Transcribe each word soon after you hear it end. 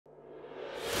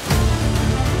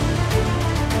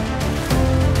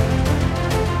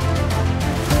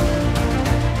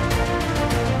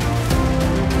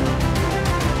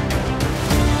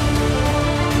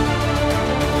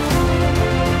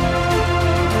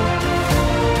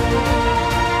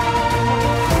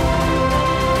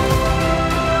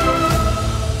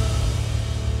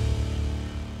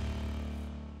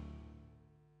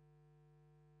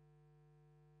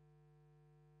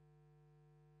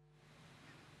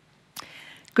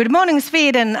Good morning,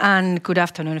 Sweden, and good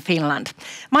afternoon, Finland.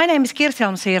 My name is Kirsi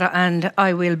Almsiira, and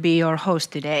I will be your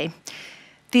host today.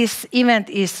 This event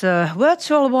is a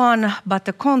virtual one, but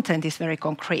the content is very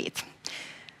concrete.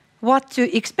 What to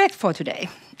expect for today?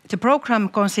 The program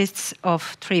consists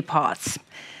of 3 parts.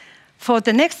 For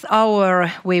the next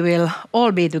hour, we will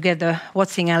all be together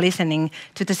watching and listening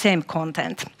to the same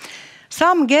content.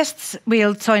 Some guests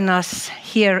will join us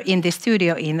here in the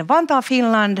studio in Vantaa,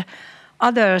 Finland,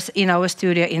 others in our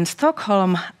studio in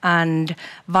Stockholm, and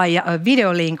via a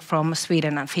video link from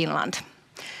Sweden and Finland.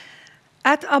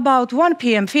 At about 1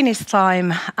 p.m. Finnish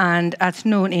time and at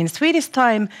noon in Swedish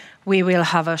time, we will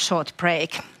have a short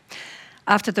break.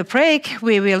 After the break,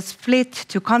 we will split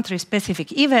to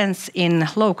country-specific events in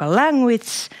local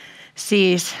language,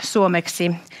 siis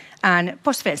suomeksi and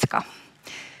på svenska.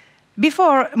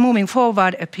 Before moving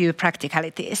forward, a few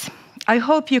practicalities. I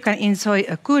hope you can enjoy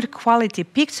a good quality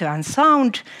picture and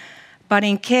sound, but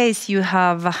in case you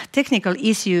have technical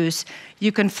issues,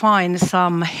 you can find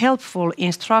some helpful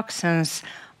instructions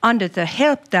under the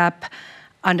Help tab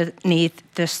underneath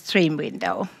the stream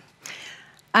window.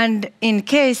 And in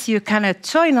case you cannot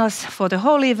join us for the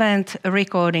whole event, a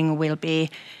recording will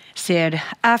be shared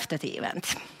after the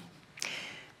event.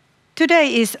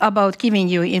 Today is about giving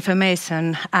you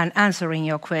information and answering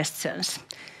your questions.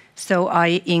 So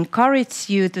I encourage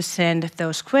you to send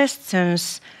those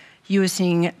questions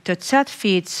using the chat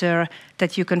feature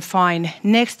that you can find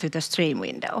next to the stream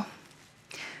window.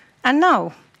 And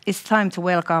now it's time to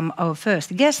welcome our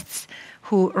first guests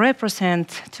who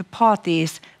represent the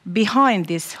parties behind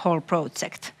this whole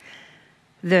project.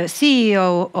 The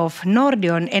CEO of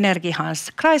Nordion Energin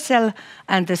Perämeren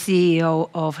and the CEO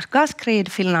of Gasgrid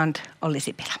Finland, Olli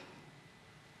Sipilä.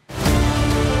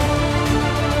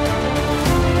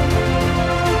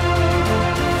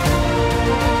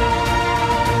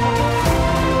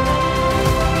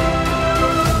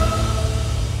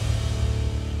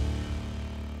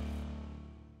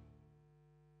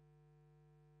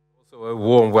 A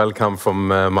warm welcome from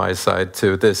my side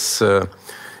to this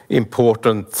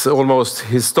important, almost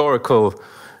historical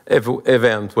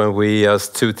event when we, as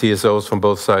 2 TSOs from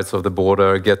both sides of the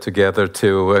border, get together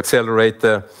to accelerate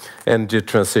the energy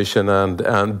transition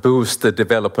and boost the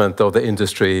development of the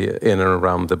industry in and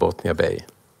around the Bothnia Bay.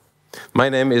 My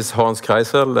name is Hans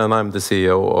Kreisel, and I'm the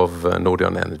CEO of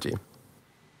Nordion Energy.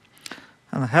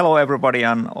 And hello, everybody,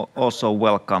 and also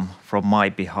welcome from my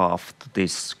behalf to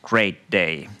this great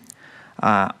day.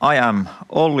 I am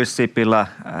Olli Sipilä,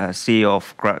 CEO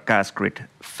of Gasgrid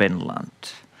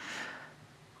Finland.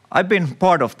 I've been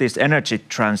part of this energy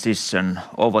transition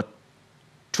over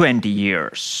 20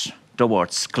 years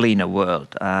towards cleaner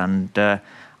world, and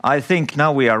I think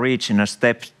now we are reaching a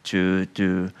step to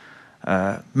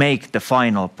make the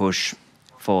final push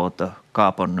for the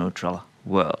carbon neutral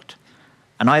world.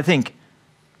 And I think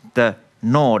the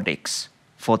Nordics,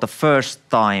 for the first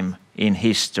time in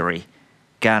history,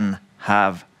 can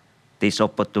have this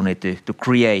opportunity to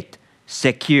create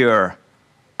secure,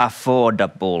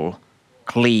 affordable,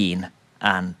 clean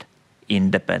and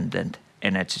independent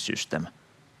energy system.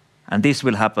 And this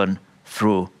will happen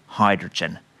through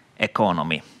hydrogen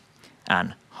economy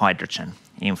and hydrogen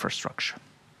infrastructure.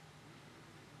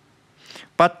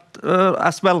 But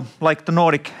as well, like the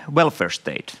Nordic welfare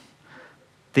state,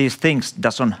 these things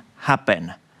doesn't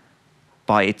happen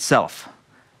by itself.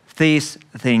 These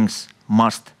things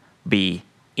must be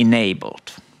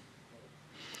enabled.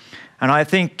 And I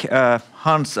think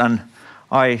Hans and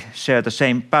I share the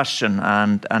same passion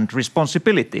and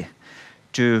responsibility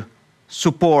to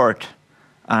support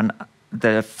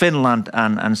the Finland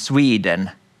and Sweden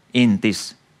in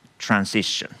this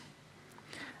transition.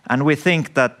 And we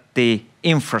think that the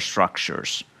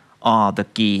infrastructures are the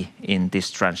key in these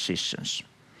transitions.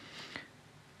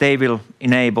 They will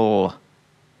enable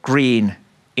green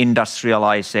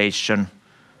industrialization.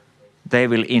 They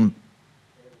will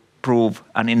improve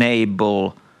and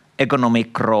enable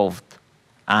economic growth,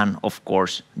 and of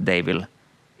course, they will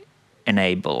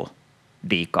enable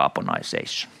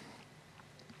decarbonization.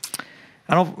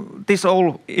 And this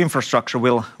whole infrastructure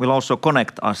will also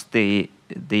connect us the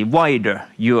wider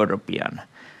European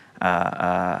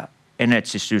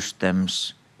energy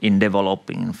systems in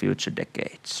developing in future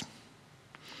decades.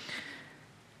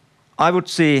 I would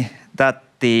see that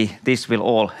this will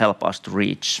all help us to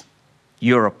reach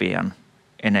European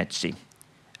energy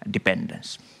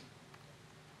dependence.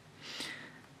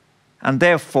 And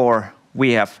therefore,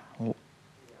 we have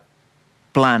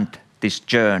planned this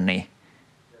journey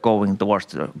going towards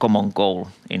the common goal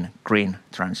in green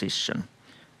transition.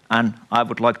 And I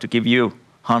would like to give you,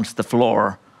 Hans, the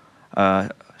floor.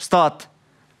 Start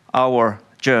our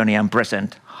journey and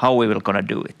present how we will gonna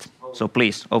do it. So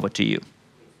please, over to you.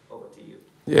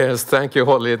 Yes, thank you,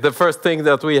 Holly. The first thing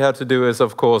that we had to do is,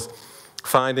 of course,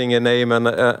 finding a name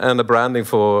and a branding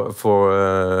for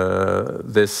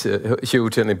this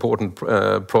huge and important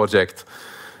project.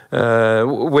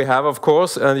 We have, of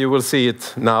course, and you will see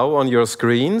it now on your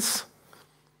screens.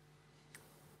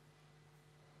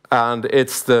 And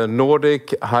it's the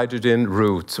Nordic Hydrogen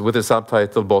Route with the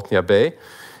subtitle Botnia Bay,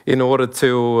 in order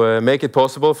to make it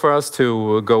possible for us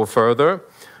to go further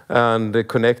and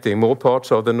connecting more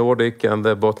parts of the Nordic and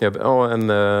the Botnia and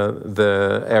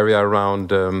the area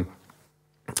around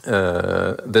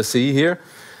the sea here.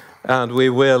 And we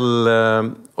will,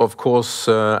 of course,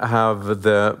 have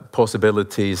the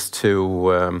possibilities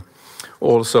to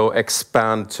also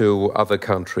expand to other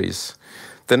countries.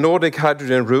 The Nordic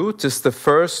Hydrogen Route is the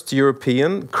first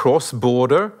European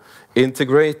cross-border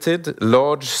integrated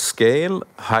large-scale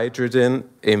hydrogen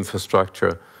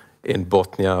infrastructure in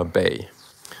Botnia Bay.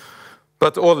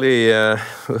 But Olli,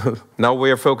 now we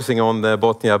are focusing on the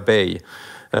Botnia Bay.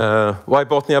 Why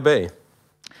Botnia Bay?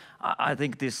 I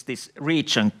think this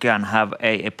region can have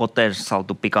a potential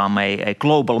to become a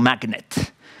global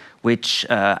magnet, which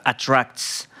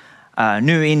attracts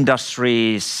new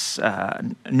industries,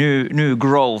 new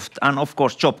growth, and of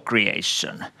course job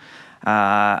creation.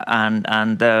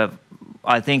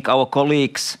 I think our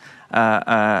colleagues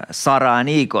Sara and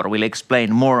Igor will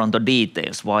explain more on the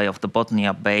details why of the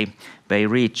Botnia Bay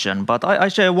region. But I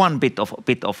share one bit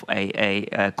of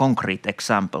a concrete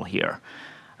example here.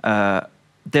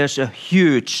 There's a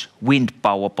huge wind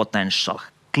power potential,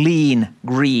 clean,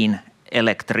 green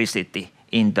electricity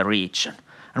in the region.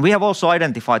 And we have also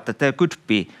identified that there could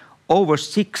be over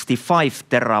 65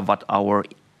 terawatt-hour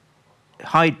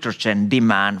hydrogen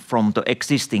demand from the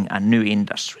existing and new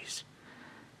industries.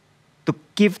 To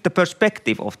give the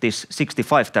perspective of this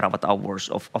 65 terawatt-hours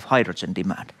of hydrogen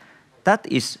demand, that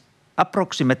is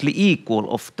approximately equal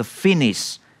of the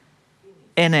Finnish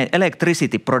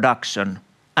electricity production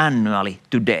annually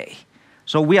today.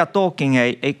 So we are talking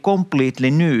a completely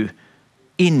new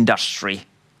industry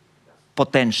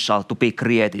potential to be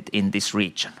created in this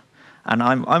region. And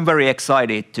I'm very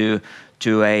excited to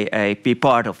be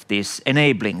part of this,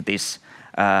 enabling this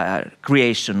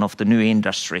creation of the new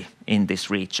industry in this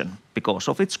region because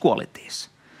of its qualities.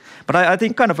 But I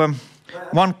think kind of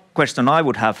one question I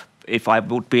would have if I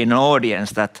would be in an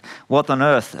audience, that what on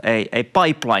earth a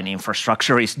pipeline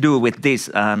infrastructure is do with this,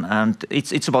 and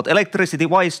it's about electricity.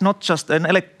 Why it's not just an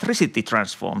electricity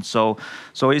transformed? So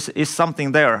is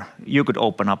something there you could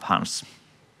open up, Hans?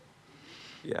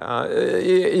 Yeah,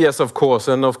 yes, of course,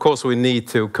 and of course we need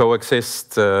to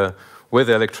coexist with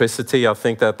electricity. I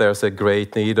think that there's a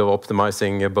great need of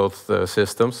optimizing both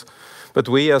systems, but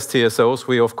we as TSOs,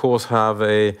 we of course have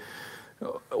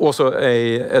also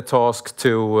a task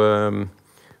to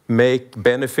make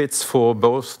benefits for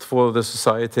both for the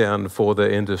society and for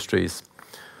the industries.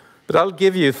 But I'll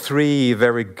give you 3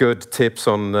 very good tips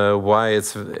on why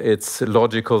it's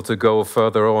logical to go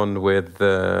further on with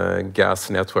the gas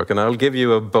network, and I'll give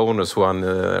you a bonus one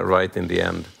right in the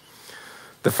end.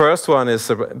 The first one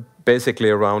is basically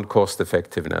around cost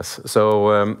effectiveness.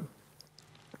 So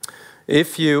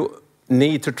if you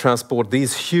need to transport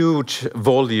these huge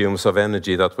volumes of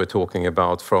energy that we're talking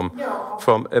about from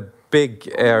a big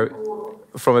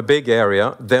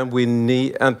area, then we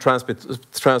need and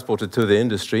transport it to the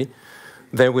industry.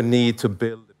 Then we need to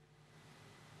build.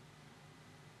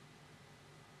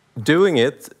 Doing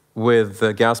it with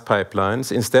gas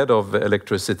pipelines instead of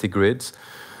electricity grids,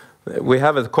 we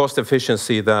have a cost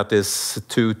efficiency that is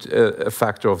a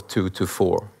factor of 2 to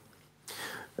 4.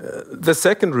 The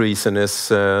second reason is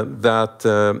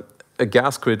that a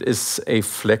gas grid is a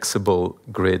flexible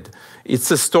grid.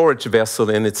 It's a storage vessel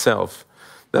in itself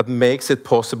that makes it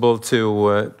possible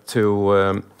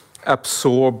to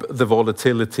absorb the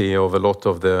volatility of a lot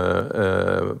of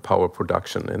the power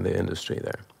production in the industry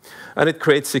there. And it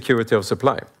creates security of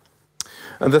supply.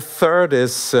 And the third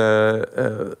is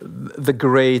the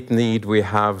great need we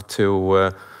have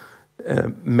to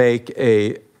make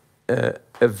a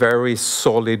very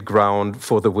solid ground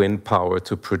for the wind power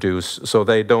to produce, so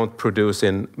they don't produce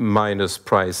in minus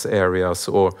price areas,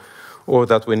 or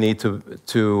that we need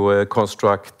to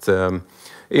construct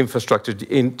infrastructure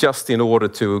just in order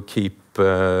to keep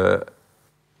the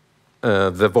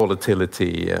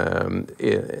volatility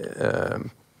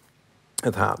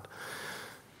at hand.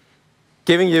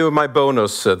 Giving you my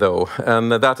bonus, though,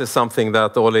 and that is something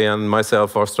that Olli and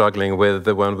myself are struggling with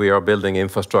when we are building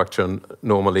infrastructure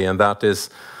normally, and that is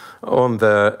on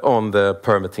the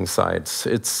permitting sides.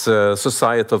 It's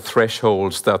societal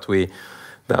thresholds that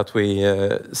that we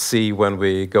see when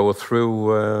we go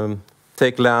through,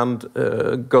 take land,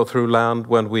 go through land,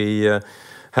 when we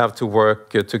have to work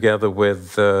together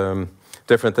with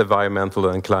different environmental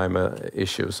and climate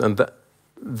issues. And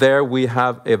there we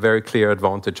have a very clear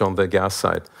advantage on the gas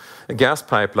side. A gas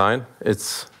pipeline,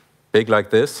 it's big like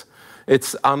this,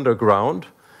 it's underground,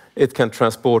 it can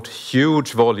transport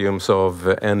huge volumes of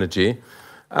energy,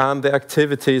 and the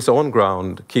activities on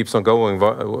ground keeps on going.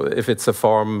 If it's a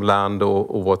farmland or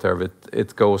whatever,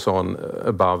 it goes on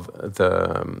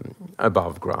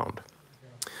above ground.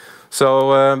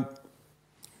 So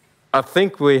I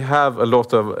think we have a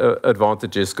lot of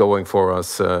advantages going for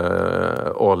us,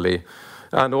 Olli,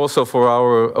 and also for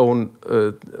our own,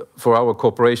 for our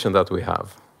cooperation that we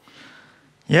have.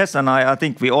 Yes, and I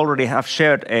think we already have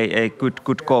shared a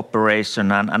good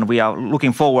cooperation, and we are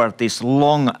looking forward to this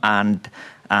long and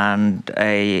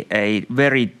a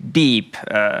very deep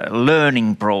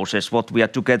learning process, what we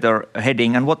are together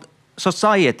heading, and what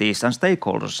societies and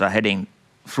stakeholders are heading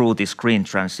through this green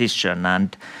transition.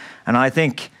 And I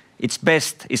think it's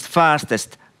best, it's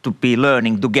fastest to be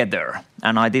learning together.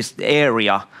 And this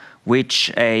area,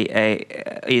 which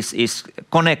is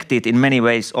connected in many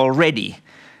ways already,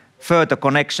 further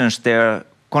connections there,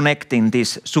 connecting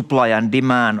this supply and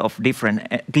demand of different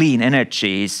clean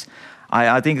energies.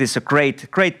 I think this is a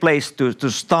great place to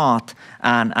start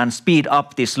and speed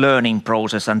up this learning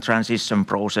process and transition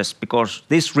process, because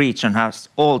this region has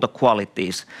all the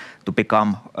qualities to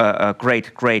become a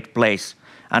great place.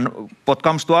 And what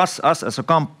comes to us as a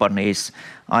companies,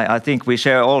 I think we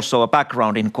share also a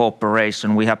background in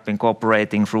cooperation. We have been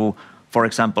cooperating through, for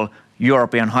example,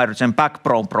 European hydrogen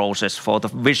backbone process for the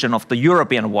vision of the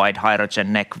European-wide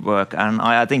hydrogen network. And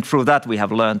I think through that we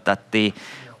have learned that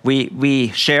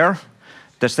we share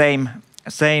the same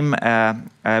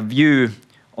view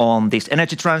on this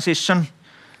energy transition.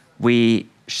 We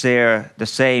share the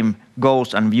same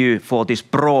goals and view for this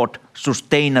broad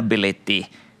sustainability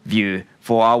view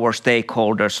for our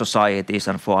stakeholders, societies,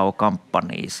 and for our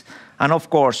companies. And of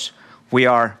course, we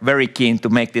are very keen to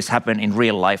make this happen in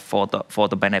real life for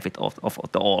the benefit of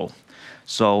the all.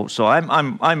 So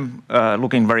I'm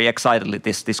looking very excitedly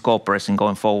this cooperation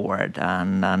going forward.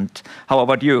 And how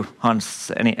about you,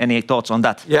 Hans? Any thoughts on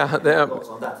that?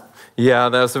 Yeah,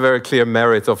 there's a very clear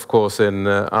merit, of course, in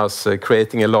us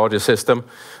creating a larger system.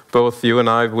 Both you and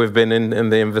I, we've been in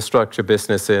the infrastructure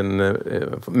business in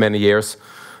many years.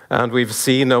 And we've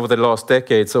seen over the last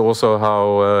decades also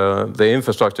how the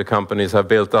infrastructure companies have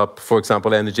built up, for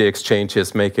example, energy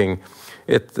exchanges, making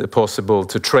it possible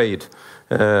to trade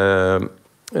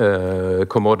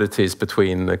commodities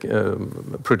between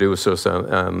producers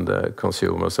and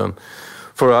consumers. And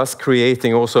for us,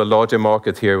 creating also a larger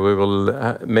market here, we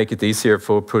will make it easier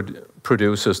for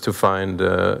producers to find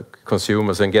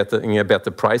consumers and getting a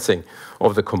better pricing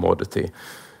of the commodity.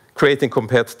 Creating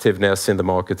competitiveness in the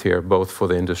market here, both for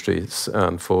the industries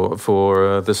and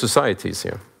for the societies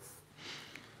here.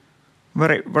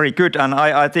 Very good, and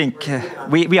I think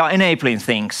we are enabling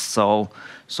things. So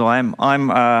I'm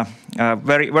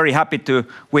very happy to,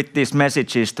 with these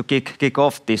messages, to kick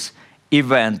off this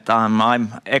event.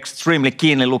 I'm extremely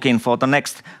keenly looking for the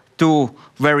next two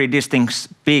very distinct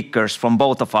speakers from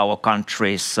both of our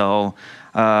countries. So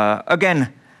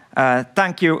again,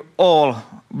 thank you all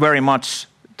very much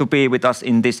to be with us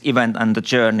in this event and the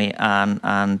journey,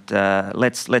 and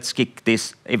let's kick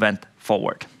this event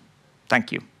forward.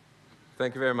 Thank you.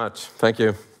 Thank you very much. Thank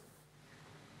you.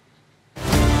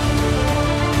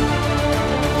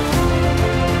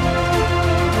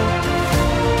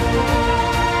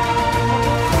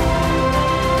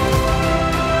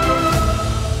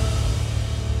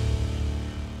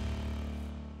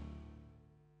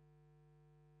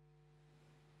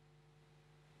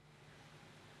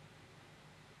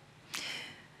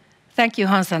 Thank you,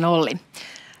 Hans and Olli.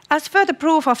 As further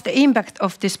proof of the impact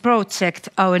of this project,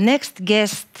 our next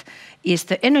guest is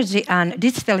the Energy and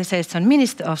Digitalization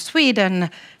Minister of Sweden,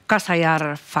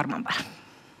 Kasajar Farmanbar.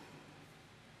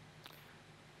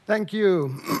 Thank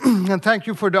you, and thank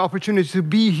you for the opportunity to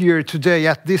be here today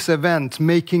at this event,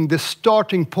 making the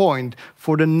starting point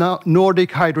for the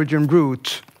Nordic Hydrogen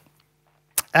Route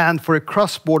and for a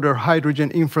cross-border hydrogen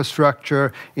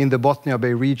infrastructure in the Bothnia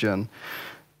Bay region.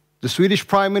 The Swedish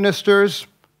Prime Ministers,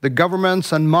 the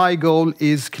governments, and my goal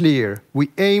is clear. We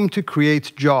aim to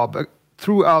create jobs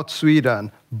throughout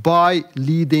Sweden by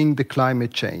leading the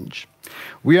climate change.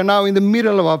 We are now in the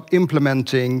middle of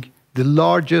implementing the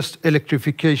largest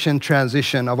electrification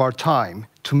transition of our time,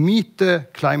 to meet the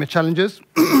climate challenges,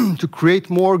 to create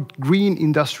more green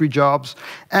industry jobs,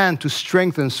 and to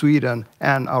strengthen Sweden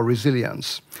and our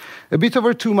resilience. A bit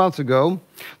over 2 months ago,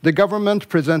 the government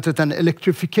presented an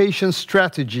electrification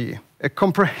strategy, a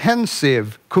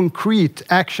comprehensive, concrete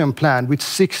action plan with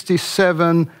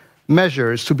 67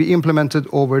 measures to be implemented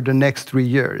over the next 3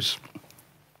 years.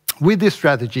 With this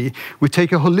strategy, we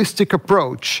take a holistic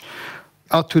approach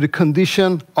to the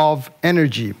condition of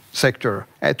energy sector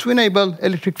to enable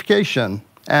electrification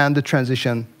and the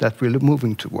transition that we're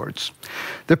moving towards.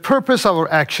 The purpose of our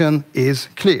action is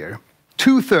clear.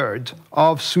 2/3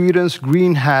 of Sweden's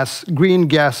greenhouse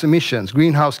gas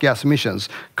emissions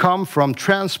come from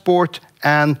transport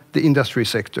and the industry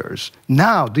sectors.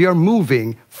 Now they are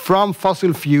moving from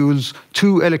fossil fuels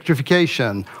to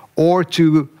electrification or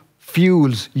to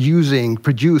fuels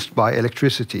produced by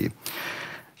electricity.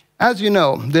 As you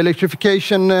know, the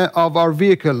electrification of our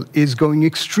vehicle is going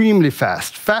extremely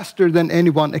fast, faster than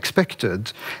anyone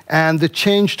expected. And the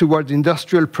change towards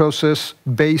industrial process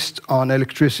based on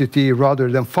electricity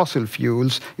rather than fossil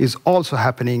fuels is also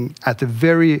happening at a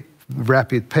very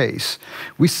rapid pace.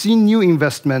 We see new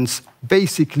investments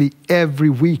basically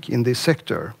every week in this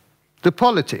sector. The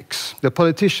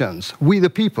politicians, we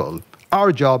the people,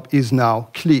 our job is now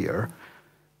clear.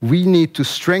 We need to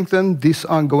strengthen this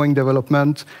ongoing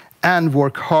development and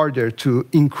work harder to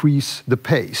increase the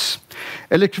pace.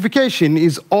 Electrification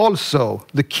is also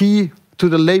the key to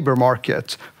the labor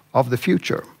market of the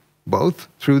future, both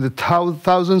through the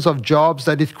thousands of jobs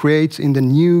that it creates in the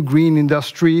new green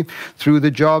industry, through the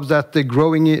jobs that the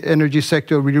growing energy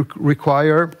sector will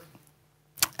require,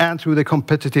 and through the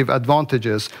competitive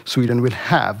advantages Sweden will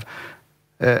have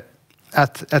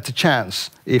at the chance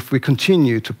if we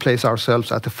continue to place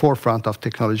ourselves at the forefront of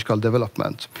technological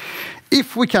development.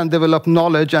 If we can develop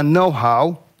knowledge and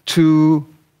know-how to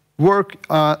work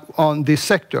on this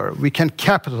sector, we can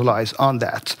capitalize on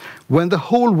that. When the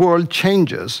whole world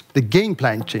changes, the game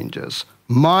plan changes.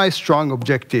 My strong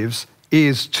objectives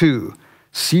is to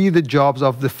see the jobs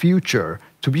of the future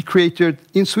to be created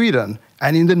in Sweden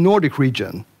and in the Nordic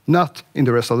region, not in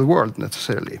the rest of the world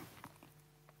necessarily.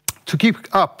 To keep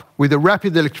up with the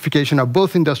rapid electrification of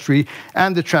both industry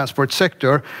and the transport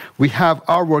sector, we have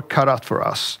our work cut out for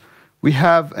us. We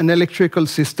have an electrical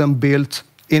system built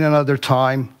in another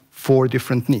time for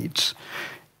different needs.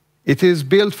 It is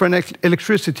built for an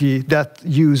electricity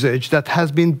usage that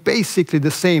has been basically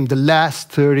the same the last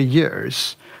 30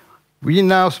 years. We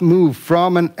now move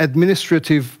from an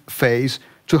administrative phase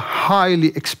to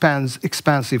highly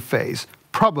expansive phase,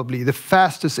 probably the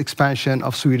fastest expansion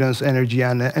of Sweden's energy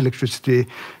and electricity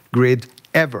grid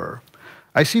ever.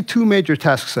 I see 2 major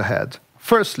tasks ahead.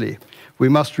 Firstly, we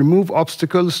must remove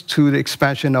obstacles to the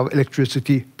expansion of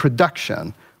electricity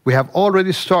production. We have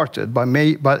already started by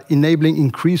enabling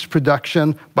increased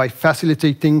production by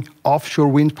facilitating offshore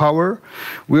wind power.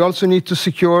 We also need to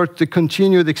secure the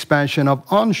continued expansion of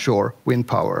onshore wind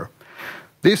power.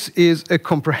 This is a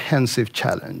comprehensive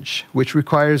challenge, which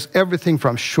requires everything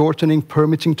from shortening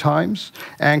permitting times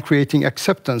and creating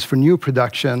acceptance for new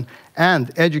production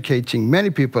and educating many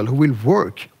people who will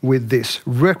work with this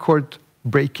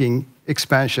record-breaking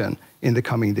expansion in the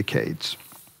coming decades.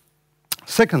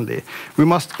 Secondly, we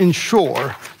must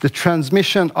ensure the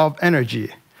transmission of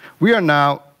energy. We are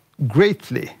now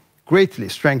greatly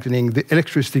strengthening the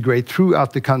electricity grid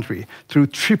throughout the country through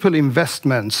triple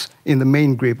investments in the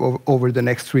main grid over the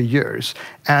next 3 years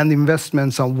and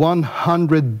investments on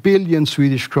 100 billion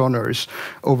Swedish kronor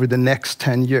over the next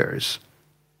 10 years.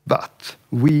 But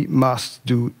we must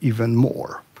do even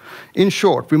more. In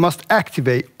short, we must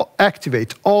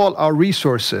activate all our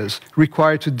resources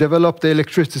required to develop the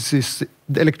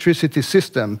electricity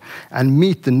system and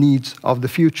meet the needs of the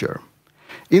future.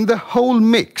 In the whole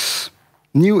mix,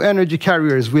 new energy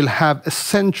carriers will have a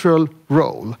central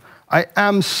role. I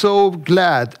am so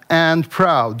glad and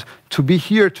proud to be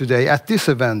here today at this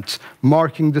event,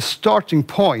 marking the starting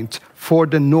point for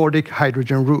the Nordic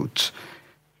Hydrogen Route.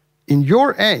 In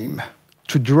your aim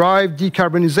to drive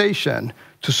decarbonization,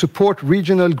 to support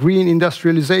regional green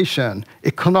industrialization,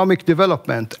 economic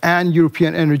development, and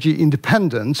European energy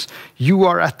independence, you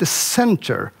are at the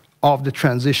center of the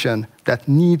transition that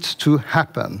needs to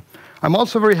happen. I'm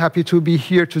also very happy to be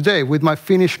here today with my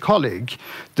Finnish colleague.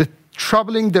 The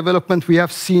troubling development we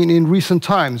have seen in recent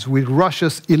times with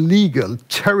Russia's illegal,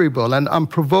 terrible, and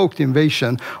unprovoked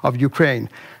invasion of Ukraine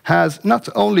has not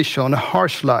only shone a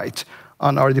harsh light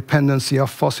on our dependency of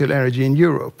fossil energy in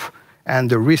Europe and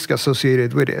the risk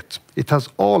associated with it, it has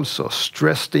also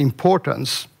stressed the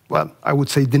importance, well, I would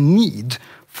say the need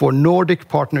for Nordic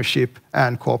partnership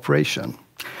and cooperation.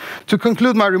 To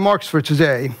conclude my remarks for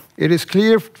today, it is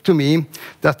clear to me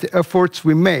that the efforts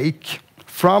we make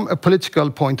from a political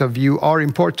point of view are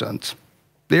important.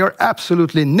 They are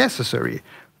absolutely necessary,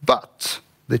 but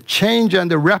the change and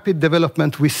the rapid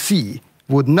development we see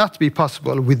would not be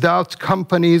possible without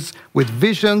companies with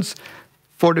visions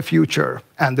for the future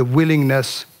and the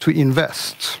willingness to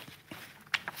invest.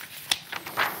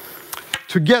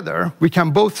 Together, we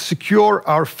can both secure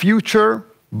our future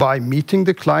by meeting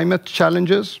the climate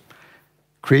challenges,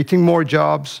 creating more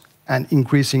jobs, and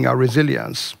increasing our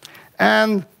resilience,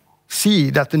 and see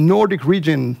that the Nordic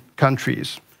region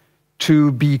countries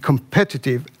to be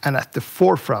competitive and at the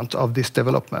forefront of this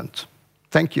development.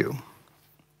 Thank you.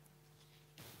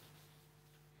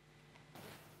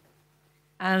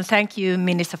 And thank you,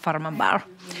 Minister Farmanbar.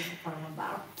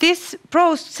 This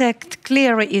project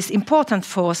clearly is important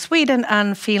for Sweden,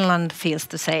 and Finland feels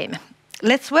the same.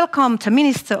 Let's welcome the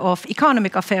Minister of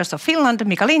Economic Affairs of Finland,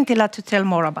 Mika Lintilä, to tell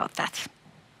more about that.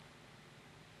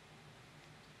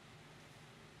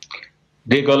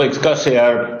 Dear colleagues,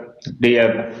 Cassia,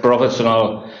 dear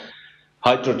professional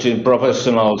hydrogen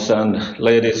professionals and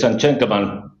ladies and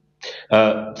gentlemen,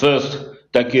 first,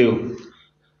 thank you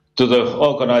to the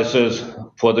organizers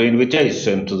for the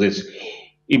invitation to this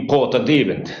important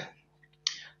event.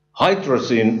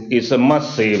 Hydrogen is a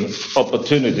massive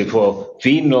opportunity for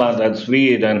Finland and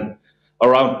Sweden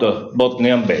around the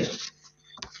Botnian Bay.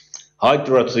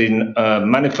 Hydrogen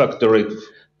manufactured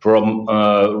from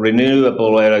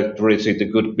renewable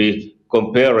electricity could be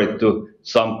compared to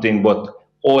something what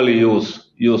oil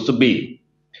used to be.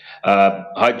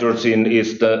 Hydrogen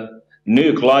is the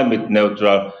new climate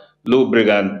neutral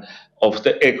lubricant of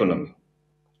the economy.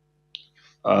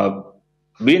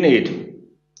 We need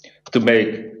to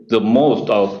make the most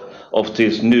out of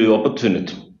this new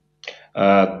opportunity.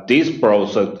 This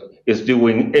project is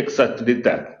doing exactly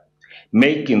that,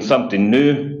 making something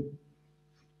new,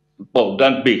 bold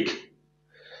and big.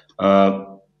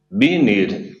 We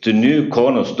need the new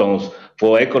cornerstones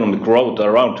for economic growth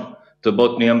around the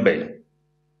Botnian Bay.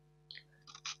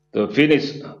 The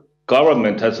Finnish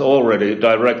government has already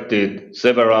directed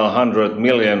several hundred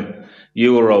million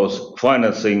euros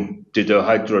financing to the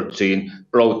hydrogen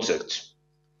project.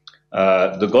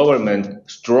 The government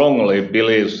strongly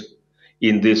believes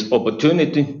in this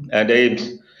opportunity and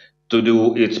aims to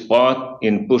do its part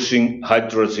in pushing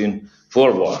hydrogen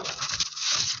forward.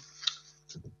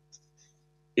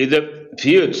 In the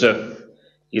future,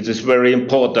 it is very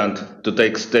important to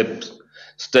take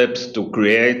steps to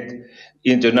create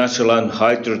international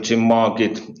hydrogen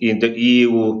market in the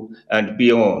EU and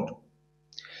beyond.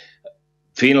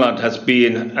 Finland has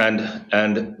been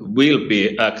and will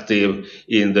be active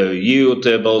in the EU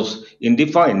tables in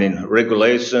defining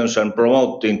regulations and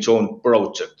promoting joint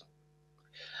projects.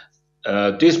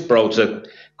 This project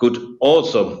could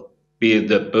also be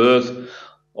the birth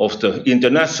of the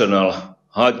international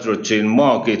hydrogen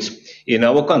markets in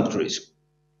our countries.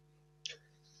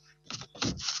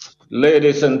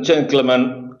 Ladies and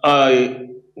gentlemen, I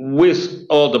wish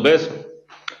all the best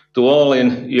to all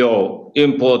in your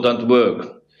important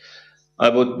work. I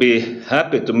would be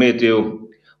happy to meet you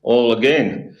all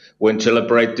again when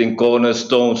celebrating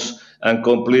cornerstones and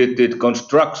completed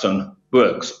construction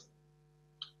works.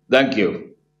 Thank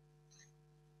you.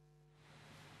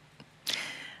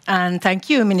 And thank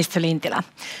you, Minister Lintilä.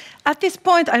 At this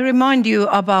point, I remind you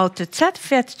about the chat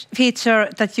feature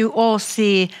that you all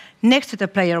see next to the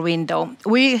player window.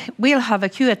 We will have a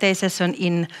Q&A session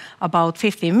in about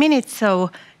 15 minutes, so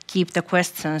keep the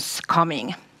questions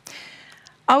coming.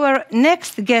 Our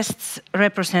next guests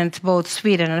represent both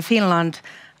Sweden and Finland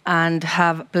and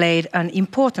have played an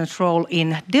important role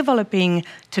in developing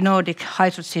the Nordic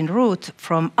Hydrogen Route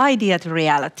from idea to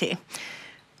reality.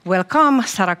 Welcome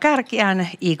Sara Kärki and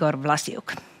Igor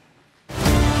Vlasiuk.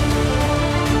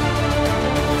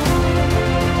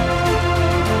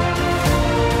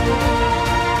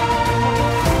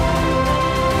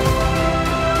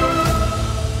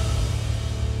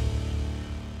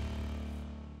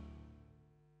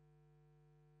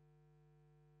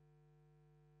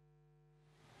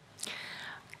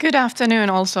 Good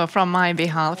afternoon also from my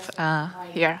behalf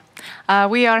here.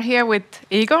 We are here with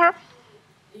Igor.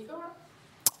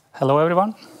 Hello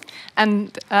everyone.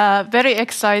 And very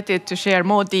excited to share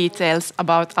more details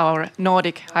about our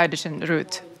Nordic Hydrogen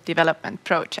Route development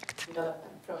project.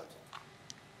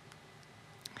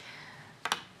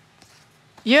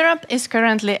 Europe is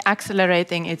currently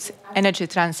accelerating its energy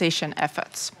transition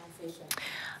efforts.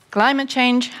 Climate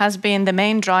change has been the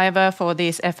main driver for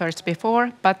these efforts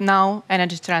before, but now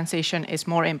energy transition is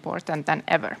more important than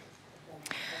ever.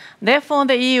 Therefore,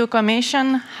 the EU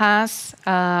Commission has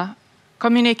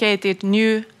communicated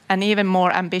new and even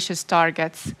more ambitious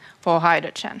targets for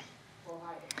hydrogen.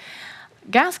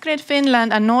 Gasgrid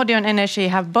Finland and Nordion Energy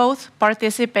have both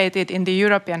participated in the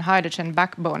European hydrogen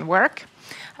backbone work,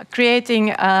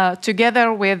 creating,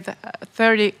 together with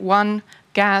 31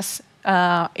 gas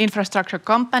infrastructure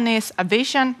companies, a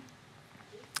vision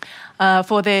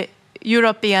for the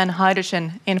European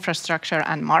hydrogen infrastructure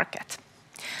and market.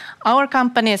 Our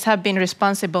companies have been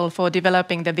responsible for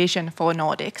developing the vision for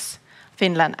Nordics,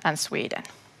 Finland and Sweden.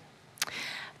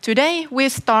 Today, we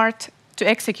start to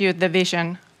execute the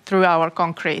vision through our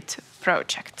concrete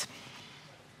project.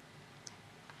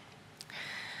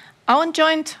 Our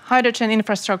joint hydrogen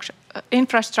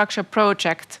infrastructure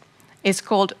project is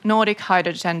called Nordic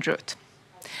Hydrogen Route.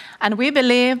 And we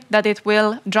believe that it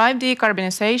will drive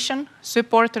decarbonization,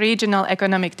 support regional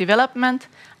economic development,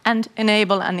 and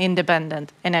enable an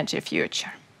independent energy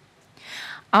future.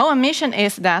 Our mission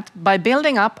is that by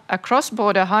building up a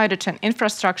cross-border hydrogen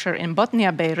infrastructure in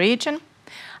Botnia Bay region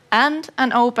and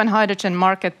an open hydrogen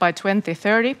market by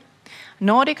 2030,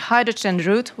 Nordic Hydrogen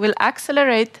Route will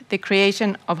accelerate the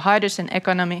creation of hydrogen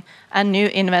economy and new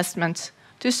investments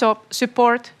to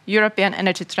support European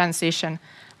energy transition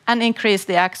and increase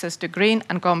the access to green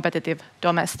and competitive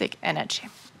domestic energy.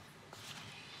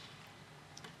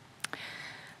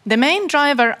 The main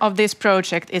driver of this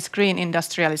project is green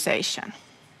industrialization.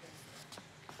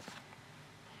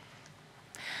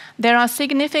 There are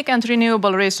significant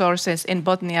renewable resources in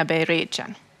Botnia Bay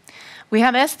region. We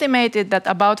have estimated that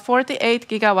about 48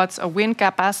 gigawatts of wind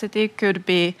capacity could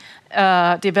be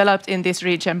developed in this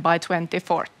region by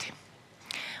 2040.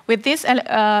 With this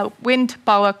wind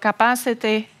power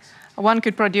capacity, one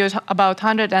could produce about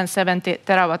 170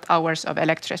 terawatt hours of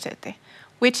electricity,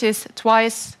 which is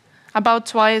about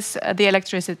twice the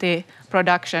electricity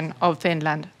production of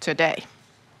Finland today.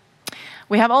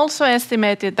 We have also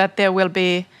estimated that there will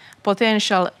be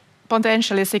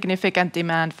potentially significant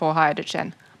demand for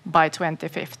hydrogen by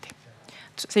 2050,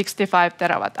 65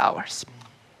 terawatt hours.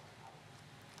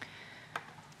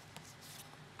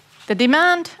 The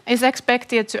demand is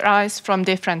expected to rise from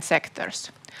different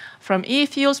sectors, from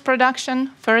e-fuels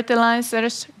production,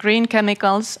 fertilizers, green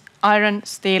chemicals, iron,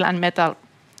 steel, and metal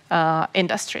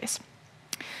industries.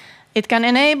 It can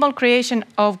enable creation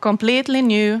of completely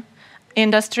new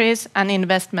industries and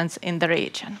investments in the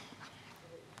region.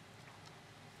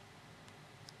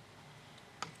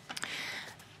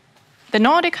 The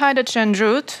Nordic Hydrogen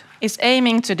Route is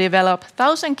aiming to develop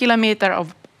 1,000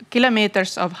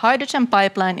 kilometers of hydrogen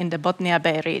pipeline in the Botnia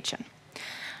Bay region.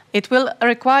 It will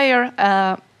require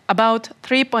about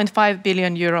 3.5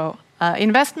 billion euro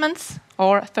investments,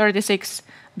 or 36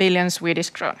 billion Swedish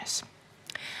kronor.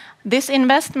 This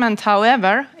investment,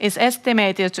 however, is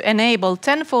estimated to enable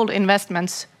tenfold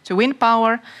investments to wind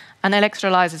power and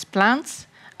electrolysis plants,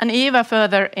 and even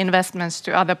further investments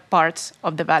to other parts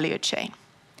of the value chain.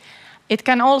 It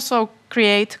can also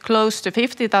create close to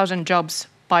 50,000 jobs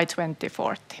by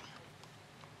 2040.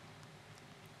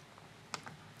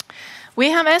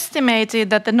 We have estimated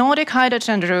that the Nordic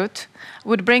Hydrogen Route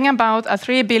would bring about a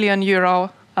 3 billion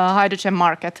euro hydrogen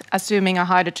market, assuming a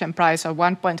hydrogen price of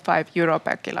 1.5 euro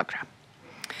per kilogram.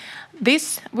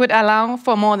 This would allow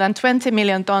for more than 20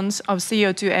 million tons of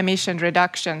CO2 emission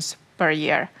reductions per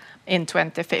year in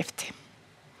 2050.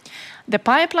 The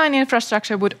pipeline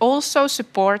infrastructure would also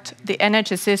support the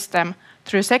energy system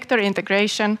through sector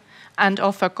integration and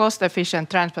offer cost-efficient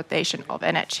transportation of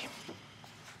energy.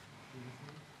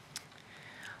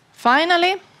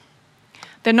 Finally,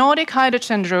 the Nordic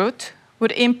Hydrogen Route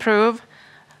would improve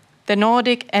the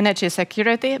Nordic energy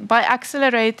security by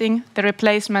accelerating the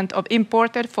replacement of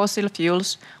imported fossil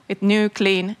fuels with new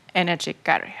clean energy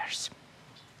carriers.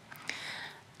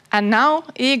 And now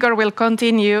Igor will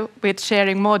continue with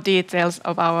sharing more details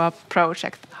of our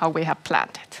project, how we have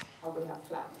planned it.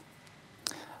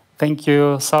 Thank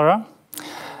you, Sarah.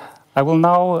 I will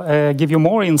now give you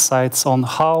more insights on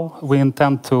how we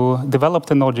intend to develop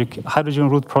the Nordic Hydrogen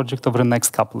Route project over the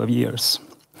next couple of years.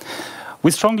 We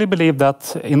strongly believe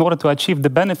that in order to achieve the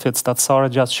benefits that Sarah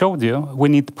just showed you, we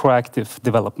need proactive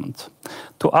development.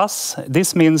 To us,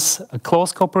 this means a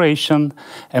close cooperation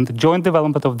and joint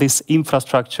development of this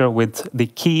infrastructure with the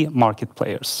key market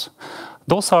players.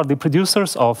 Those are the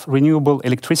producers of renewable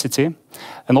electricity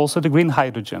and also the green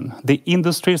hydrogen, the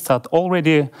industries that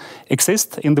already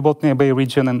exist in the Botnia Bay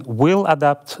region and will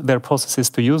adapt their processes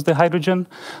to use the hydrogen,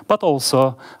 but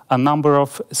also a number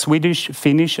of Swedish,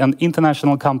 Finnish, and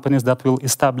international companies that will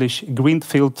establish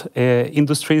greenfield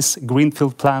industries,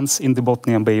 greenfield plants in the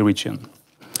Botnia Bay region.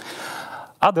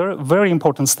 Other very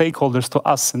important stakeholders to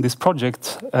us in this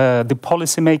project, the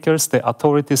policymakers, the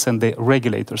authorities, and the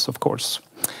regulators, of course.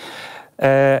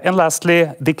 And lastly,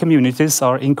 the communities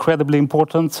are incredibly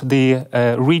important, the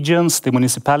regions, the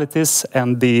municipalities,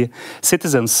 and the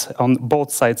citizens on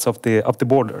both sides of the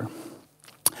border.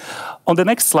 On the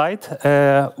next slide,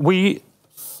 we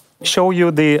show you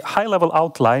the high-level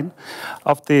outline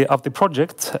of the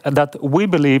project that we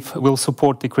believe will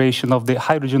support the creation of the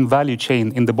hydrogen value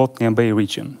chain in the Botnian Bay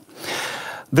region.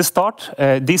 The start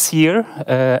this year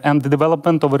and the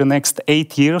development over the next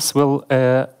 8 years will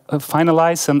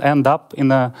finalize and end up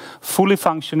in a fully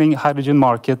functioning hydrogen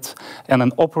market and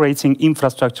an operating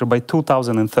infrastructure by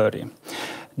 2030.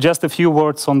 Just a few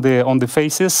words on the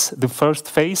phases. The first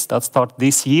phase that starts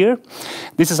this year.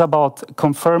 This is about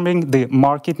confirming the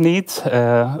market need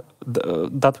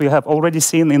that we have already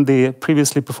seen in the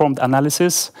previously performed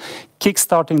analysis,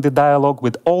 kickstarting the dialogue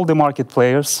with all the market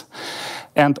players,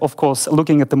 and of course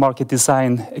looking at the market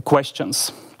design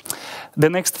questions. The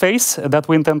next phase that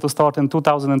we intend to start in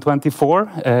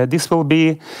 2024, this will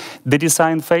be the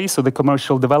design phase, so the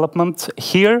commercial development.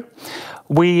 Here,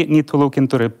 we need to look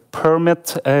into the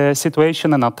permit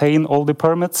situation and attain all the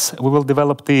permits. We will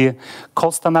develop the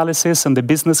cost analysis and the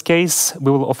business case.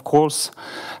 We will, of course,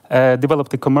 develop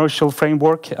the commercial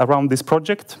framework around this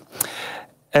project.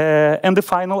 And the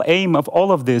final aim of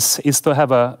all of this is to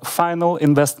have a final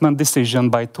investment decision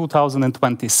by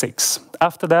 2026.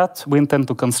 After that, we intend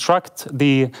to construct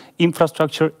the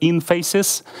infrastructure in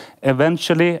phases,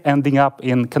 eventually ending up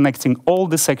in connecting all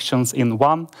the sections in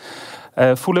one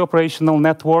fully operational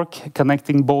network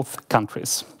connecting both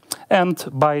countries. And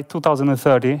by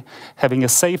 2030, having a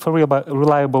safe and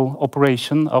reliable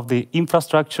operation of the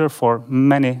infrastructure for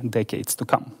many decades to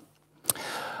come.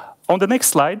 On the next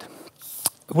slide,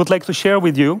 I would like to share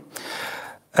with you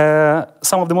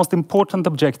some of the most important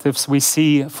objectives we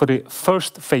see for the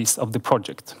first phase of the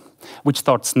project, which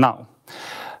starts now.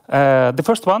 The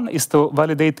first one is to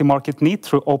validate the market need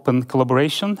through open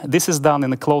collaboration. This is done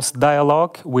in a close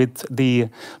dialogue with the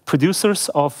producers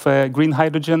of green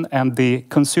hydrogen and the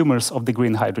consumers of the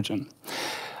green hydrogen.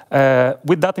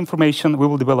 With that information, we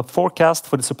will develop forecasts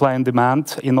for the supply and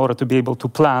demand in order to be able to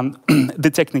plan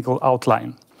the technical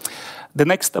outline. The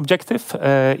next objective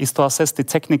is to assess the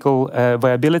technical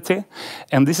viability,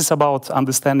 and this is about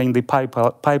understanding the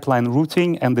pipeline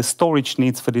routing and the storage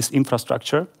needs for this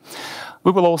infrastructure.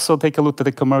 We will also take a look at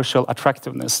the commercial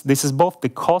attractiveness. This is both the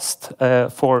cost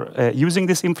for using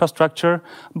this infrastructure,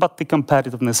 but the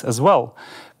competitiveness as well,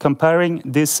 comparing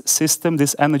this system,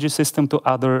 this energy system, to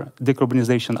other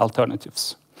decarbonization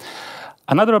alternatives.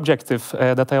 Another objective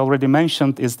that I already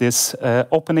mentioned is this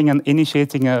opening and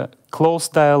initiating a close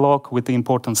dialogue with the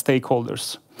important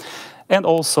stakeholders, and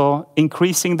also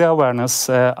increasing the awareness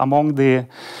among the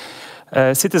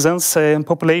citizens and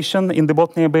population in the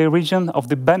Botnian Bay region of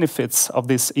the benefits of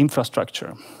this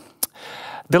infrastructure.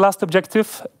 The last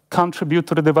objective, contribute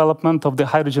to the development of the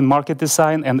hydrogen market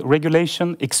design and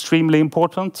regulation, extremely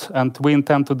important, and we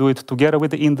intend to do it together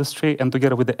with the industry and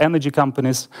together with the energy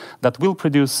companies that will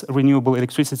produce renewable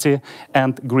electricity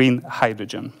and green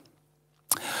hydrogen.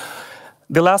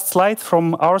 The last slide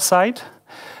from our side,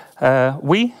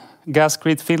 we,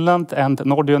 Gasgrid Finland and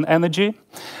Nordion Energy,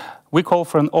 we call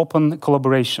for an open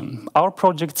collaboration. Our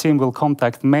project team will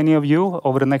contact many of you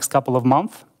over the next couple of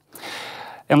months.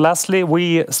 And lastly,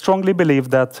 we strongly believe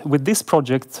that with this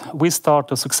project, we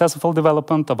start a successful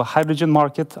development of a hydrogen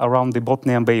market around the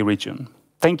Botnian Bay region.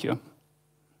 Thank you.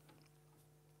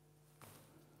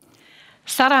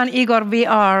 Sara and Igor, we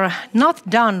are not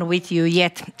done with you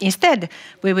yet. Instead,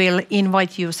 we will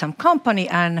invite you some company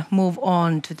and move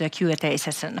on to the Q&A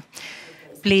session.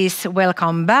 Please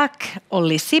welcome back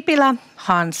Olli Sipilä,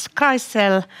 Hans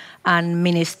Kreisel, and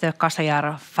Minister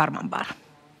Kasajar Farmanbar.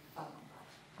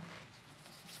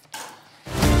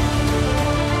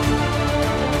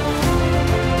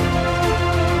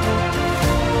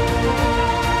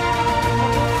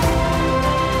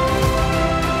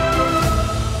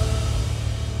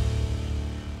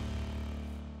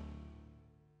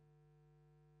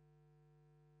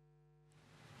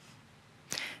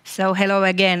 So hello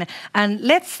again, and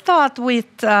let's start with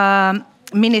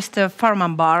Minister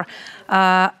Farmanbar.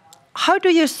 How do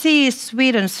you see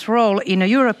Sweden's role in a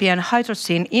European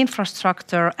hydrogen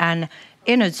infrastructure and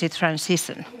energy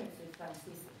transition?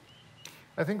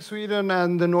 I think Sweden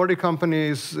and the Nordic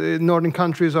companies, Northern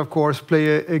countries, of course,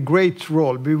 play a great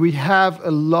role. We have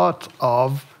a lot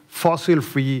of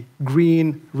fossil-free,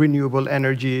 green, renewable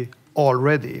energy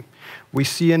already. We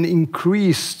see an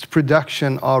increased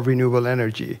production of renewable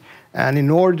energy. And in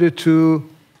order to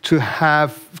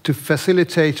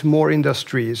facilitate more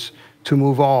industries to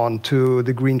move on to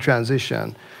the green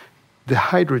transition, the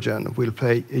hydrogen will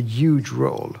play a huge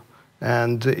role,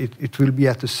 and it will be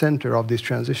at the center of this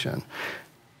transition.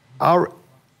 Our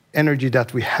energy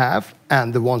that we have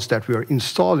and the ones that we are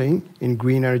installing in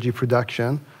green energy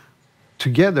production,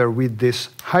 together with this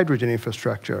hydrogen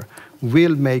infrastructure,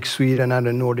 will make Sweden and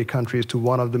the Nordic countries to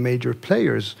one of the major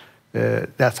players,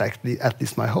 that's actually at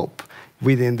least my hope,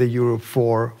 within the Europe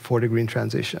for the green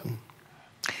transition.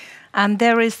 And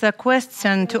there is a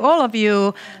question to all of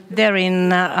you there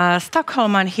in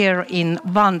Stockholm and here in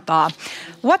Vantaa.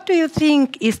 What do you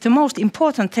think is the most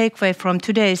important takeaway from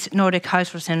today's Nordic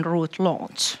Hydrogen Route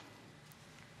launch?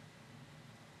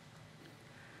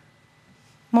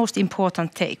 Most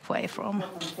important takeaway from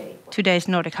today's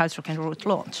Nordic Hydrogen Route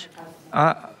launch?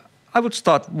 I would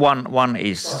start one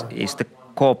is the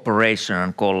cooperation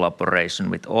and collaboration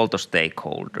with all the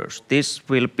stakeholders. This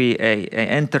will be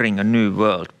entering a new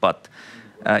world, but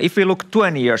if we look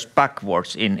 20 years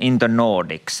backwards in the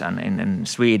Nordics and in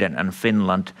Sweden and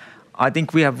Finland, I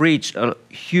think we have reached a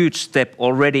huge step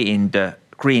already in the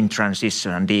green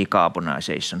transition and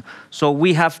decarbonization. So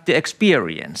we have the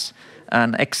experience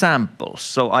and examples.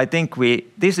 So I think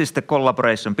this is the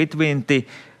collaboration between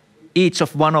each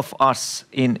of one of us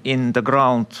in the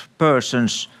ground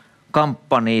persons,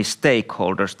 companies,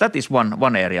 stakeholders. That is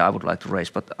one area I would like to raise,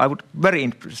 but I would very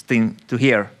interesting to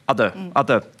hear other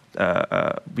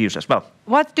views as well.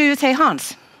 What do you say,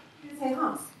 Hans?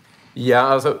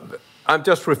 Yeah, I'm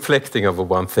just reflecting over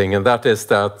one thing, and that is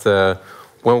that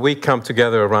when we come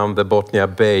together around the Bothnia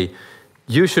Bay,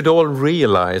 you should all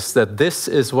realize that this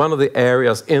is one of the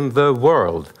areas in the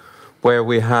world where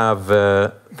we have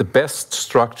the best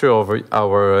structure of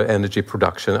our energy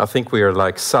production. I think we are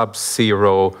like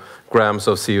sub-zero grams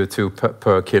of CO2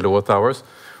 per kilowatt hours.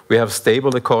 We have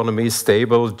stable economies,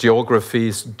 stable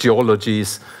geographies,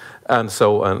 geologies, and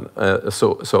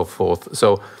so forth.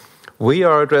 So we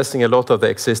are addressing a lot of the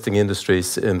existing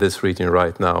industries in this region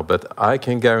right now, but I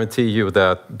can guarantee you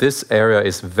that this area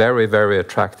is very, very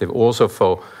attractive also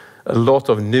for a lot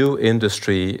of new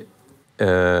industry,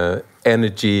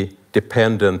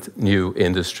 energy-dependent new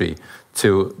industry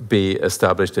to be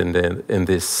established in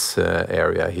this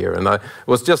area here. And I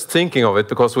was just thinking of it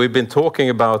because we've been talking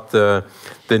about the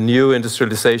new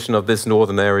industrialization of this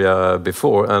northern area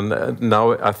before, and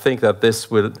now I think that this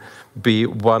will be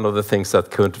one of the things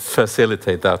that could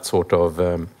facilitate that sort of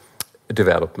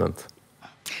development.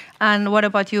 And what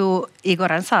about you, Igor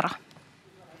and Sara?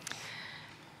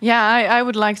 Yeah, I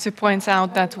would like to point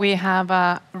out that we have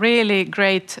a really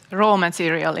great raw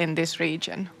material in this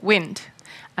region, wind.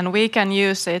 And we can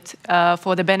use it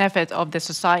for the benefit of the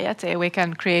society. We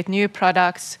can create new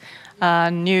products,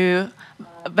 new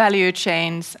value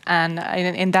chains, and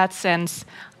in that sense,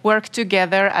 work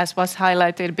together, as was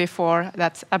highlighted before.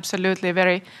 That's absolutely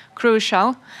very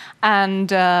crucial,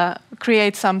 and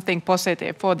create something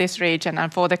positive for this region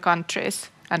and for the countries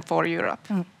and for Europe.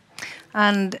 Mm.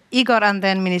 And Igor, and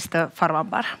then Minister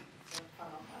Farmanbar.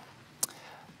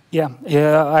 Yeah,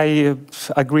 I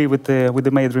agree with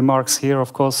the made remarks here.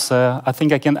 Of course, I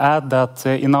think I can add that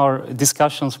in our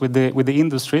discussions with the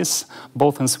industries,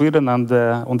 both in Sweden and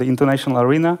on the international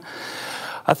arena,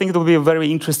 I think it will be a very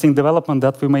interesting development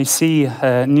that we may see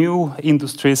new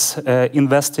industries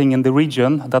investing in the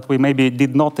region that we maybe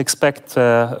did not expect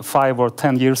 5 or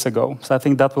 10 years ago. So I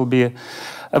think that will be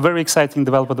a very exciting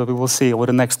development that we will see over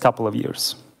the next couple of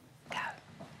years.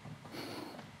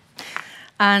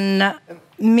 And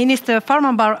Minister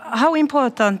Farmanbar, how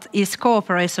important is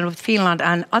cooperation with Finland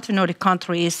and other Nordic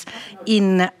countries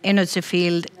in energy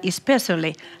field,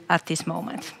 especially at this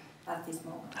moment?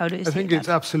 How do you see I think that? it's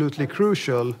absolutely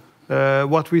crucial.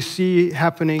 What we see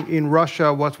happening in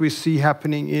Russia, what we see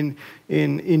happening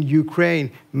in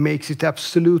Ukraine makes it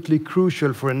absolutely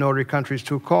crucial for Nordic countries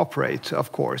to cooperate,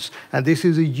 of course. And this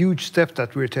is a huge step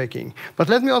that we're taking. But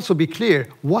let me also be clear,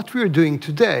 what we're doing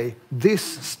today, this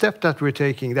step that we're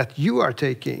taking, that you are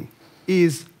taking,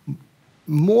 is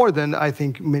more than I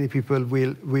think many people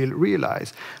will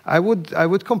realize. I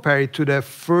would compare it to the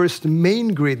first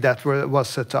main grid that was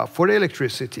set up for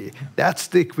electricity. That's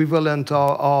the equivalent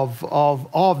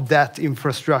of that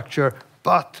infrastructure,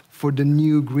 but for the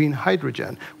new green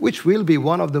hydrogen, which will be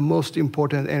one of the most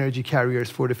important energy carriers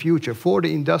for the future, for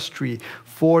the industry,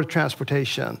 for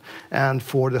transportation, and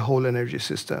for the whole energy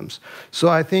systems. So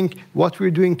I think what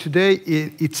we're doing today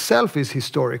itself is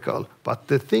historical, but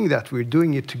the thing that we're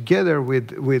doing it together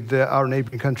with our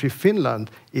neighboring country, Finland,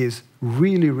 is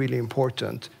really, really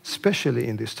important, especially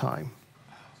in this time.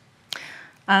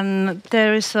 And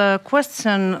there is a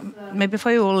question, maybe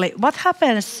for you, Olli. What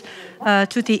happens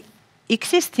to the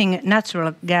existing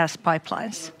natural gas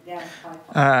pipelines?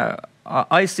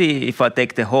 I see, if I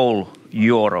take the whole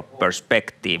Europe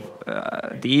perspective,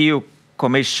 the EU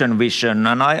Commission vision,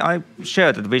 and I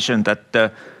share that vision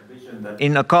that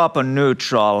in a carbon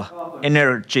neutral,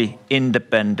 energy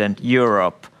independent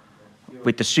Europe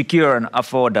with a secure and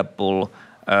affordable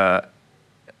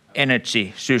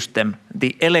energy system,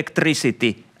 the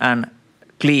electricity and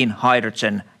clean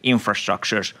hydrogen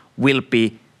infrastructures will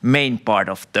be main part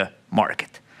of the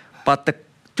market. But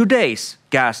today's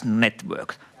gas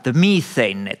network, the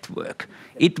methane network,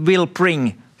 it will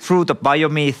bring through the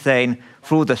biomethane,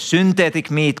 through the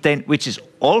synthetic methane, which is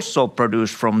also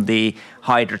produced from the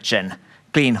hydrogen,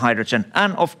 clean hydrogen,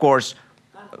 and of course,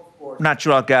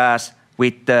 natural gas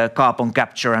with carbon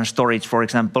capture and storage, for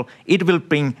example. It will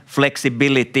bring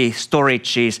flexibility,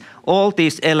 storages, all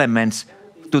these elements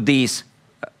to these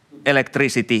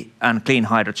electricity and clean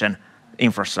hydrogen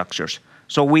infrastructures.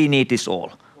 So we need this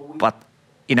all. But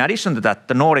in addition to that,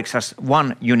 the Nordics has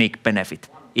one unique benefit.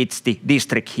 It's the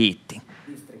district heating.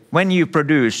 When you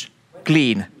produce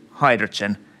clean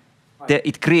hydrogen,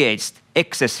 it creates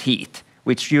excess heat,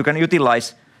 which you can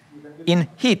utilize in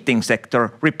heating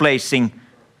sector, replacing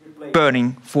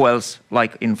burning fuels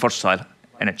like in fossil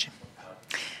energy.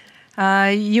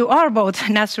 You are both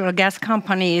natural gas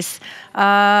companies.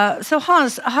 So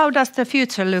Hans, how does the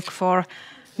future look for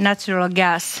natural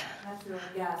gas?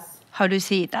 How do you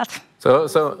see that?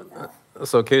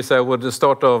 So Kirsi, I would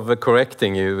start off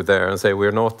correcting you there and say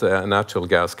we're not natural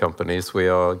gas companies. We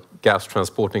are gas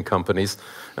transporting companies.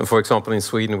 And for example, in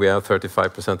Sweden, we have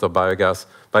 35% of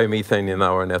biomethane in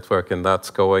our network, and that's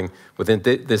going within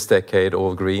this decade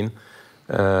all green.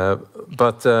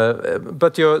 But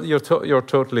you're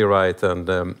totally right,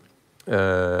 and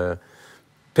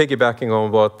piggybacking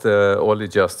on what Olli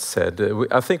just said,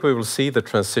 I think we will see the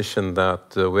transition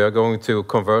that we are going to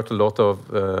convert a lot of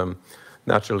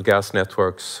natural gas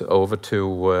networks over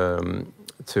to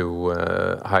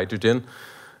hydrogen,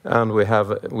 and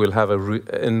we'll have an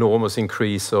enormous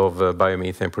increase of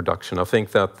biomethane production. I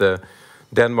think that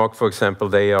Denmark, for example,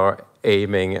 they are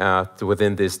aiming at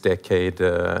within this decade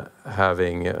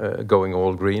going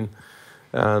all green,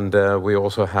 and we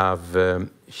also have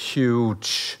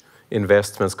huge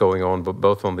investments going on,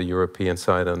 both on the European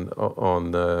side and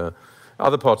on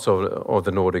other parts of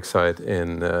the Nordic side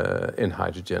in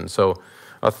hydrogen. So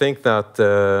I think that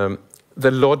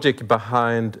the logic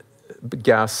behind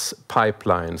gas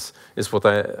pipelines is what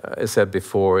I said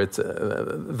before.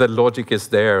 The logic is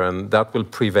there, and that will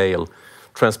prevail.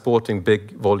 Transporting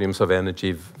big volumes of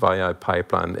energy via a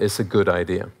pipeline is a good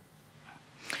idea.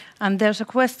 And there's a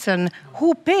question,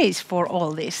 who pays for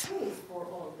all this?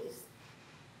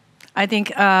 I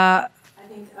think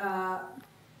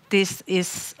this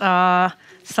is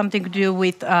something to do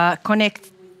with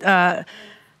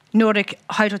Nordic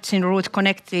Hydrogen Route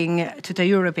connecting to the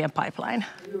European pipeline.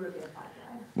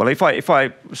 Well, if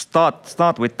I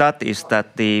start with that, is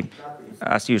that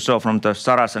as you saw from the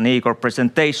Saras and Igor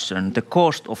presentation, the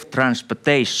cost of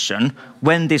transportation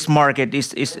when this market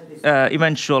is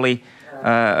eventually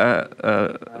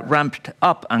ramped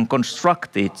up and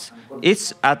constructed,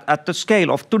 it's at the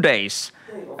scale of today's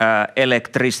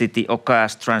electricity or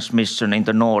gas transmission in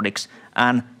the Nordics.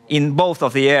 And in both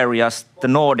of the areas, the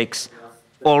Nordics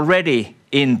already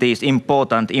in these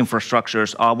important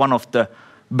infrastructures are one of the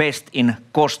best in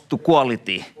cost to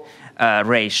quality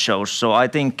ratios. So I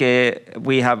think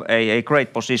we have a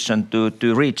great position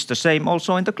to reach the same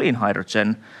also in the clean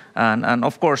hydrogen. And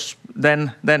of course,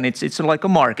 then it's like a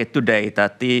market today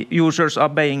that the users are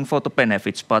paying for the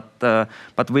benefits,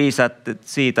 but we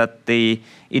see that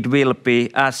it will be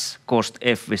as cost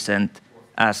efficient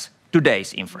as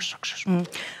today's infrastructures.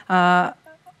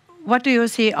 What do you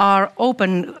see are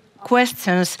open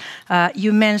questions?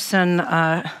 You mentioned,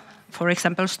 for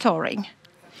example, storing.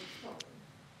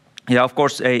 Yeah, of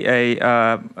course,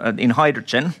 in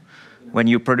hydrogen, when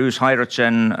you produce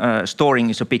hydrogen, storing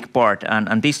is a big part,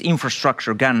 and this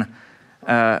infrastructure can,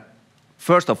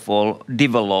 first of all,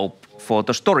 develop for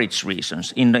the storage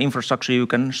reasons. In the infrastructure, you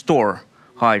can store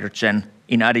hydrogen.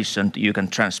 In addition, you can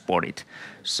transport it.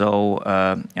 So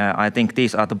I think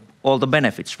these are all the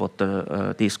benefits what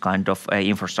this kind of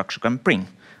infrastructure can bring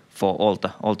for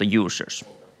all the users.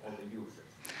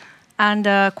 And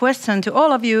a question to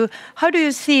all of you, how do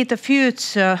you see the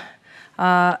future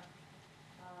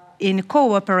in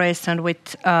cooperation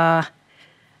with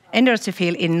energy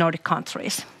field in Nordic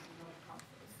countries?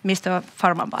 Mr.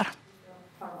 Farmanbar.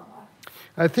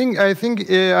 I think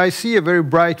I see a very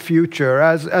bright future.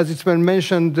 As it's been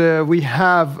mentioned, we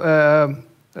have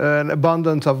an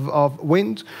abundance of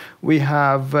wind. We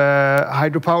have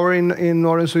hydropower in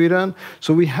northern Sweden.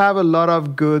 So we have a lot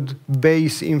of good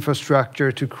base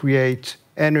infrastructure to create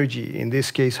energy, in this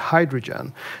case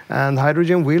hydrogen. And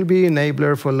hydrogen will be an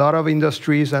enabler for a lot of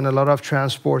industries and a lot of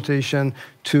transportation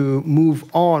to move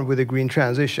on with the green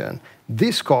transition.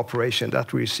 This cooperation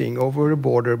that we're seeing over the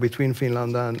border between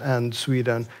Finland and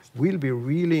Sweden will be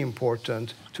really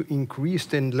important to increase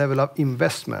the level of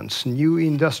investments, new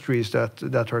industries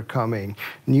that are coming,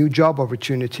 new job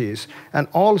opportunities, and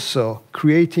also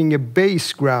creating a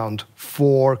base ground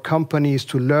for companies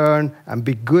to learn and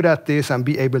be good at this and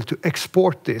be able to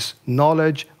export this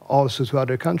knowledge also to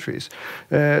other countries.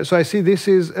 So I see this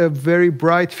is a very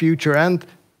bright future, and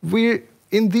we're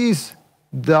in these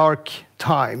dark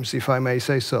times, if I may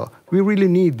say so, we really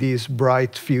need this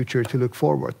bright future to look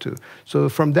forward to. So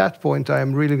from that point, I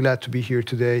am really glad to be here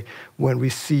today when we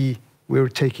see we're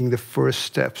taking the first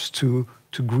steps to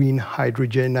green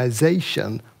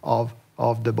hydrogenization of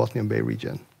the Botnian Bay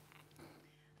region.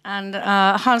 And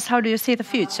Hans, how do you see the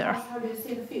future?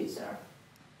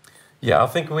 Yeah, I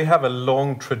think we have a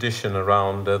long tradition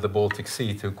around the Baltic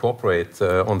Sea to cooperate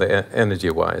on the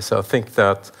energy-wise. I think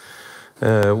that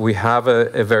we have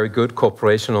a very good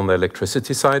cooperation on the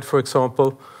electricity side, for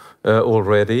example,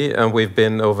 already, and we've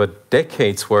been over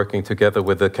decades working together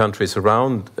with the countries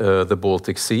around the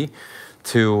Baltic Sea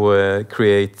to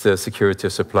create security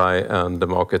of supply and the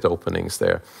market openings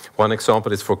there. One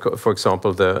example is, for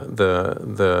example,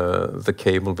 the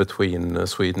cable between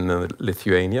Sweden and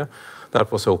Lithuania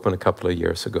that was opened a couple of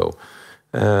years ago.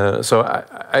 So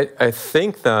I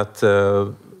think that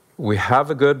we have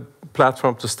a good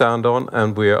platform to stand on,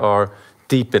 and we are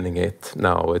deepening it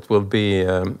now. It will be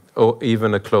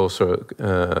even a closer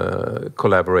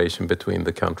collaboration between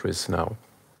the countries now.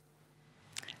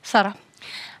 Sara?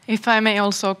 If I may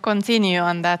also continue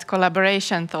on that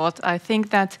collaboration thought, I think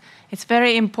that it's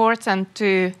very important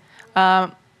to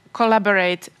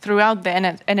collaborate throughout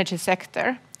the energy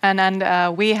sector. And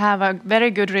we have a very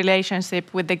good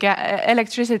relationship with the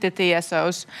electricity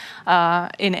TSOs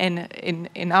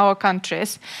in our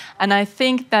countries. And I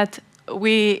think that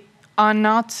we are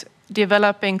not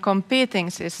developing competing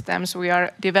systems. We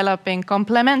are developing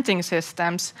complementing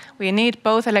systems. We need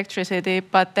both electricity,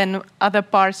 but then other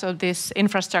parts of this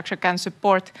infrastructure can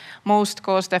support most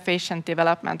cost-efficient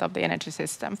development of the energy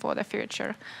system for the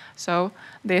future. So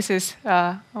this is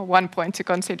one point to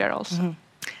consider also. Mm-hmm.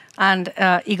 And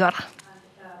Igor?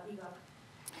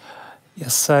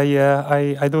 Yes,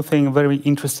 I do think a very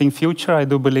interesting future. I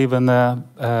do believe in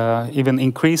even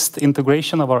increased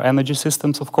integration of our energy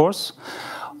systems, of course.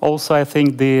 Also, I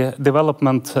think the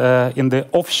development in the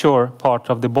offshore part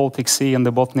of the Baltic Sea and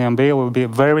the Botnian Bay will be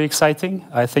very exciting.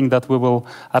 I think that we will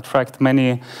attract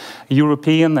many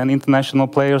European and international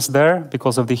players there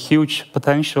because of the huge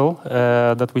potential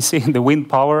that we see in the wind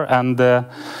power. And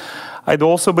I do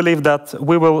also believe that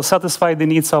we will satisfy the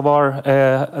needs of our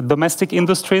domestic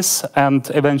industries and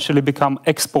eventually become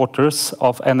exporters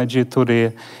of energy to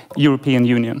the European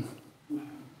Union.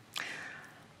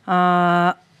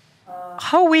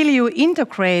 How will you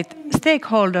integrate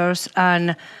stakeholders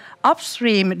and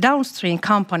upstream, downstream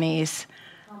companies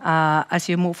as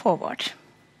you move forward?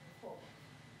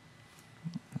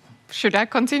 Should I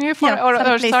continue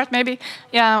or start maybe?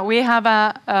 Yeah, we have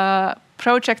a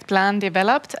project plan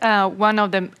developed. One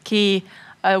of the key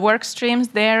work streams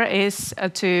there is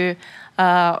to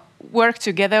work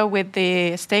together with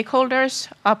the stakeholders,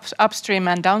 upstream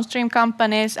and downstream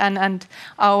companies, and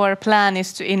our plan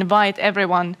is to invite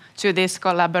everyone to this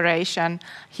collaboration,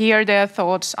 hear their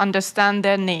thoughts, understand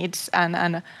their needs,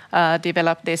 and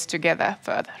develop this together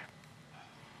further.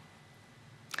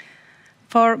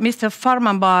 For Mr.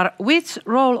 Farmanbar, which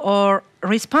role or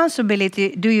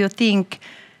responsibility do you think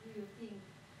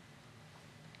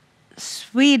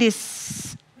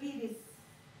Swedish...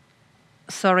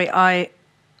 Sorry,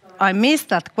 I missed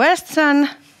that question,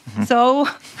 so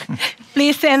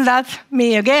please send that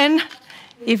me again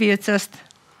if you just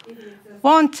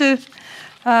want to.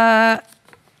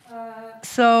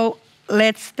 So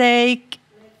let's take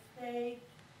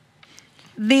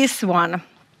this one.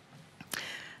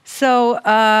 So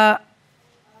how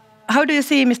do you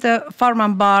see, Mr.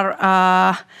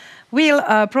 Farmanbar, will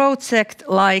a project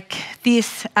like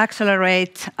this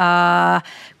accelerate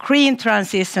green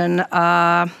transition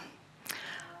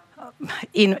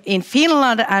in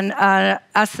Finland, and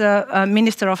as a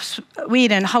Minister of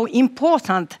Sweden, how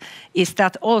important is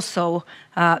that also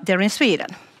there in Sweden?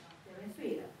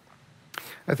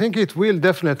 I think it will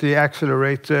definitely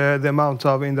accelerate the amount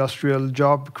of industrial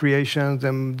job creations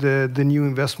and the new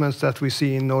investments that we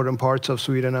see in northern parts of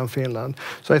Sweden and Finland.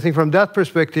 So I think from that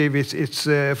perspective, it's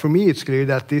for me, it's clear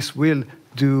that this will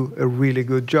do a really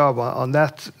good job on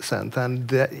that sense, and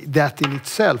that in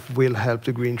itself will help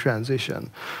the green transition.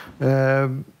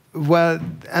 Well,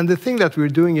 and the thing that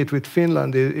we're doing it with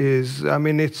Finland is, I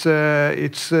mean, it's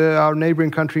our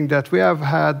neighboring country that we have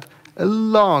had a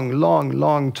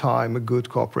long time a good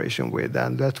cooperation with,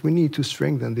 and that we need to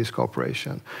strengthen this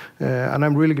cooperation. And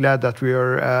I'm really glad that we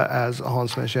are, as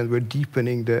Hans mentioned, we're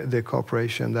deepening the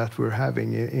cooperation that we're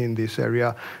having in this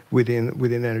area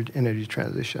within energy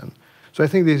transition. So I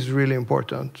think this is really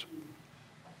important.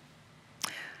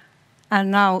 And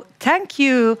now, thank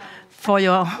you for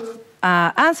your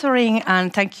answering,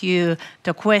 and thank you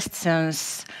the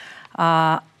questions.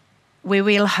 We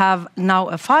will have now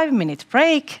a 5-minute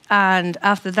break, and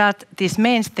after that, this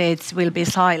main stage will be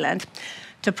silent.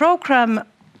 The program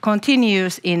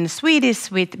continues in Swedish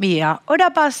with Mia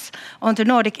Odapas on the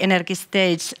Nordic Energy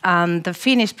stage, and the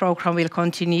Finnish program will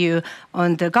continue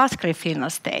on the Gasgrid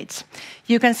Finland stage.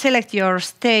 You can select your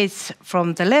stage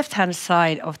from the left-hand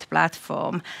side of the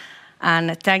platform.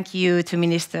 And thank you to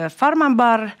Minister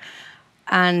Farmanbar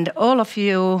and all of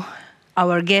you,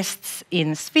 our guests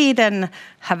in Sweden.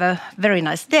 Have a very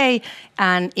nice day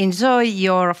and enjoy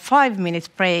your 5-minute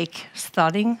break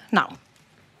starting now.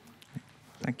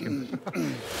 Thank you.